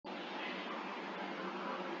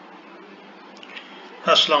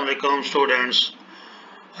अस्सलाम वालेकुम स्टूडेंट्स।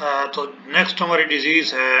 तो नेक्स्ट हमारी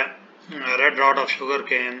डिजीज़ है red rot of sugar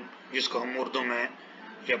cane, जिसको हम उर्दू में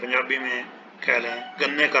या पंजाबी में कह लें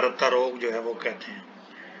गन्ने का रत्ता रोग जो है वो कहते हैं।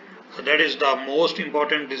 तो that is the most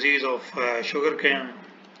important disease of sugar cane.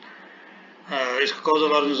 इसका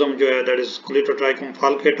कॉजल ऑर्गेनिज्म जो है दैट इज़ कोलेटोट्राइकम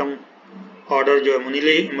फाल्केटम, ऑर्डर जो है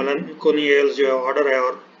मेलानकोनियल्स जो है ऑर्डर है,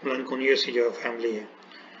 और मेलानकोनियेसी जो है फैमिली है।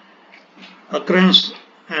 अक्रेंस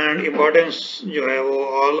एंड इम्पोर्टेंस जो है वो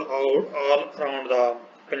all around the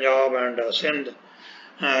Punjab and Sindh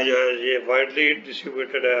जो है ये वाइडली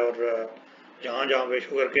डिस्ट्रीब्यूटेड है, और जहाँ जहाँ पे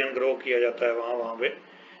शुगर केन ग्रो किया जाता है वहाँ वहाँ पे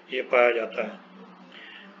ये पाया जाता है।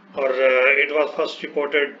 और it was first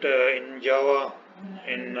reported in Java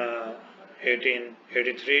in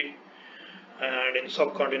 1883 and in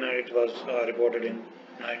सब continent it was reported in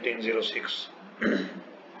 1906।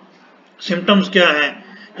 Symptoms क्या हैं,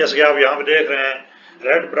 जैसे कि आप यहाँ पे देख रहे हैं,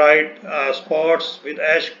 रेड ब्राइट स्पॉट्स विद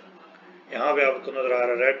ऐश, यहाँ पे आपको नजर आ रहा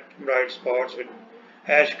है red bright spots with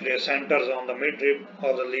ash grey centres on the mid rib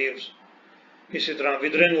of the leaves. इसी तरह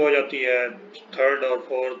विदरिंग हो जाती है थर्ड और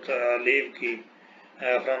फोर्थ लीव की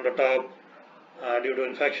from the top due to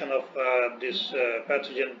infection of this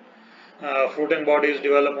pathogen. Fruiting bodies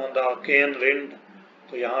develop on the cane rind,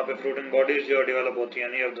 तो यहाँ पे फ्रूटिंग बॉडीज जो डेवलप होती हैं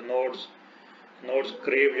नियर द नोड्स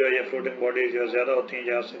करीब जो ये फ्रूटिंग बॉडीज जो ज़्यादा होती हैं,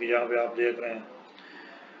 जैसे कि यहाँ पे आप देख रहे हैं।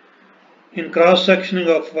 In cross sectioning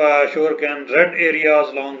of sugarcane, red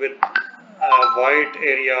areas along with white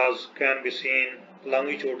areas can be seen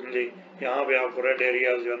longitudinally. यहाँ पे आपको red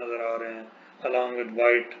areas जो नज़र आ रहे हैं along with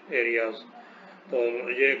white areas, तो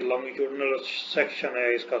ये एक longitudinal section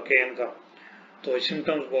है इसका केन का। तो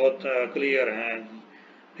सिम्टम्स बहुत क्लियर हैं,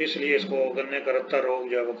 इसलिए इसको गन्ने का रत्ता रोग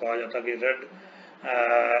जो है वो कहा जाता है कि रेड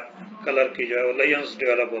कलर की जो है लेयंस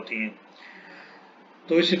डेवलप होती हैं।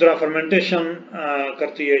 तो इसी तरह फर्मेंटेशन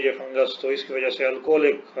करती है ये फंगस, तो इसकी वजह से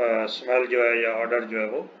अल्कोहलिक स्मेल जो है या ऑर्डर जो है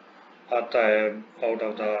वो आता है out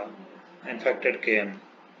of the infected cane.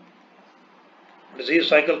 Disease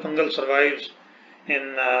cycle fungal survives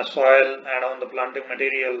in soil and on the planting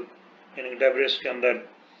material in debris के अंदर।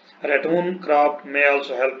 Ratoon crop may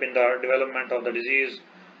also help in the development of the disease.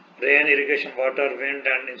 Rain, irrigation water, wind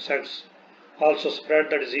and insects also spread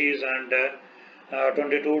the disease, and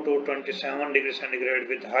 22 to 27 degrees centigrade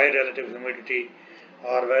with high relative humidity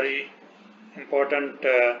are very important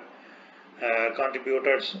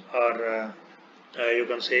contributors, or you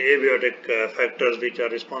can say abiotic factors which are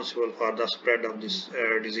responsible for the spread of this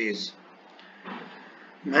disease.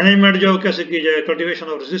 Management जो कैसे की जाए, cultivation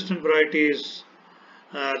of resistant varieties,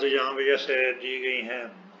 तो यहाँ पे जैसे दी गई हैं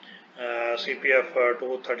CPF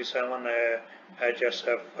 237 है,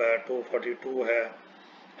 HSF 242 है,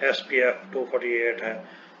 SPF 248 है,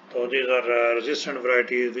 तो these are resistant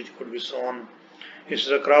varieties which could be sown. इस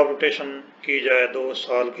क्रॉप रोटेशन की जाए 2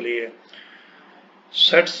 साल के लिए।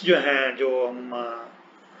 सेट्स जो हैं जो हम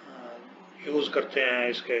यूज़ करते हैं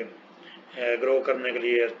इसके ग्रो करने के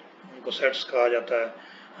लिए, उनको सेट्स कहा जाता है।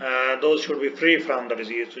 those should be free from the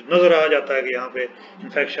disease. नज़र आ जाता है कि यहाँ पे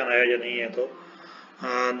इन्फेक्शन है या नहीं है, तो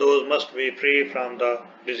those must be free from the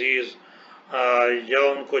disease. या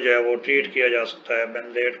उनको जो है वो ट्रीट किया जा सकता है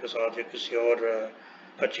बेंलेट के साथ या किसी और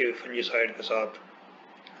अच्छी फंजीसाइड के साथ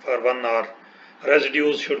for 1 hour.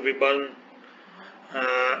 Residues should be burn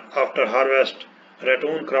after harvest.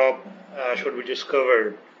 Ratoon crop should be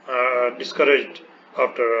discouraged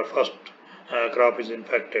after first crop is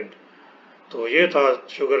infected. तो ये था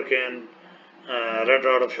sugar cane, red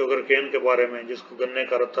rot of sugar cane के बारे में, जिसको गन्ने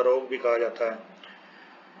का रत्ता रोग भी कहा जाता है।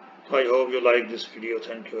 So I hope you like this video.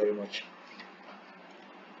 Thank you very much.